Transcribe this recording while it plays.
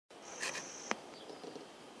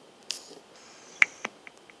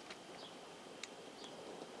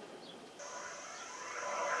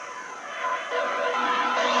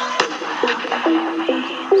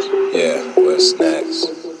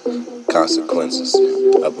consequences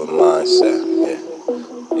of a mindset.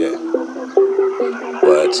 Yeah.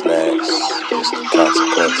 What's next? Just the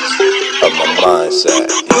consequences of my mindset.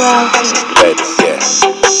 Baby, yeah.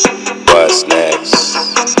 What's next?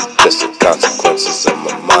 Just the consequences of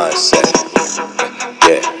my mindset.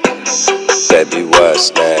 Yeah. Baby,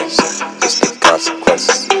 what's next? Just the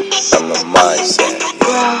consequences of my mindset.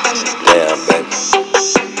 Yeah. Damn, baby.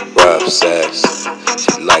 Rough sex.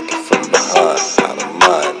 She like it from behind, out of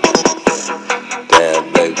mind. Damn,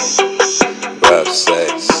 baby. Rough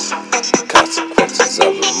sex. Consequences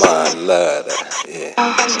of a mind, love that. Yeah.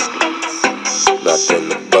 Nothing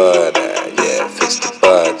the bud, yeah. Fix the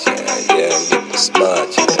budget, yeah. And get the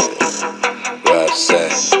smudge, yeah. Rough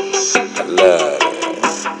sex. I love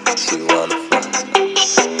it. She wanna fuck.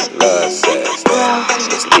 Love sex, yeah.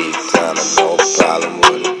 It's deep down, no problem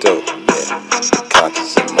with it, do. Yeah.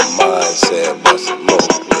 Conscious in my mind, said, what's it move,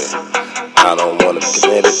 yeah. I don't wanna be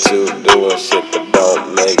committed to doing shit that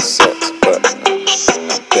don't make sense, but I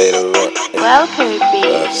pay the rent. Well, Kirby.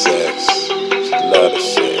 Love sex, she love the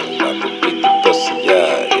shit. Like to beat the pussy,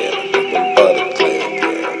 yeah. Nothing but a clip,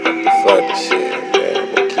 yeah. Like the fucking shit, yeah.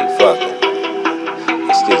 We keep fucking.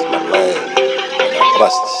 Excuse my language, but I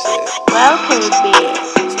bust the shit. Well, Kirby.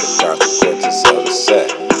 It's the consequences of the sex.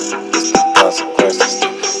 It's the consequences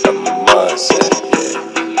of my mindset, yeah.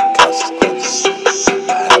 Consequences of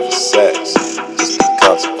having sex. Just the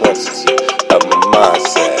consequences of my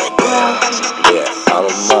mindset, yeah. I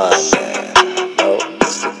don't mind that. No,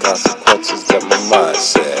 it's the consequences of my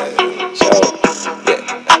mindset. Joe, yeah,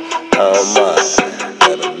 I don't mind.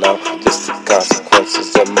 Let them know, just the consequences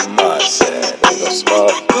of my mindset. They gon'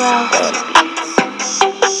 smoke,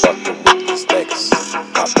 fucking with these niggas.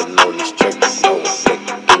 Popping on these triggers, know what they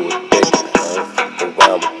can do it bigger. I ain't fucking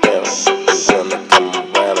around with them. They wanna come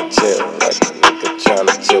around and chill, like a nigga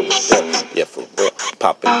tryna chill with them. Yeah, for real,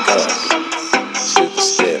 popping guns, shoot the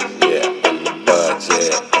skip, yeah, in the bud,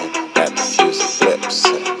 yeah, at the fuse the flips,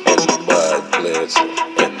 in the bud blitz,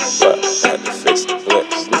 but had to fix the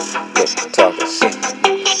flips, nigga talking shit,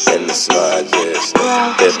 in the sludge,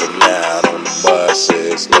 yeah, dipping out on the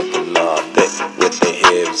buses, looking all thick with the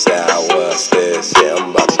hips out, what's this, yeah,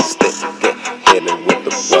 I'm about to stick, hit it with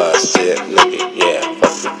the bus, yeah, nigga, yeah,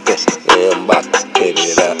 fuck it, yeah, I'm about to hit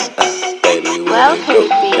it up, baby, what it do,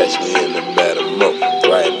 catch me in the better mood,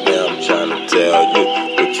 right now I'm tryna tell you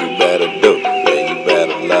what you better do, yeah, you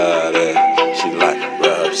better love that, she like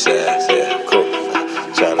rough sex, yeah, cool,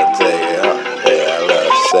 tryna tell you, yeah, I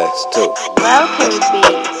love sex too. Well, Kirby.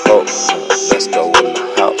 Oh, let's go in the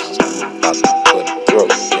house, I'm about to put it through,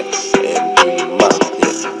 yeah, and do your mouth,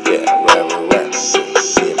 yeah, around,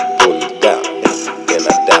 yeah, pull it down, yeah, then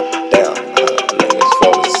I dap it down, niggas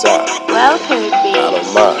fall aside, Well, Kirby. I don't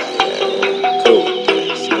mind, yeah, cool with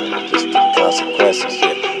this, yeah, just the consequences,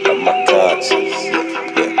 yeah, of my conscience,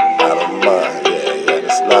 yeah, I don't mind, yeah,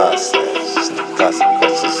 it's nonsense, just the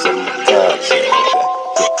consequences of my conscience, yeah,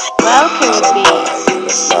 Well, I don't Kirby. mind, yeah,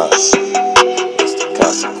 it's nonsense.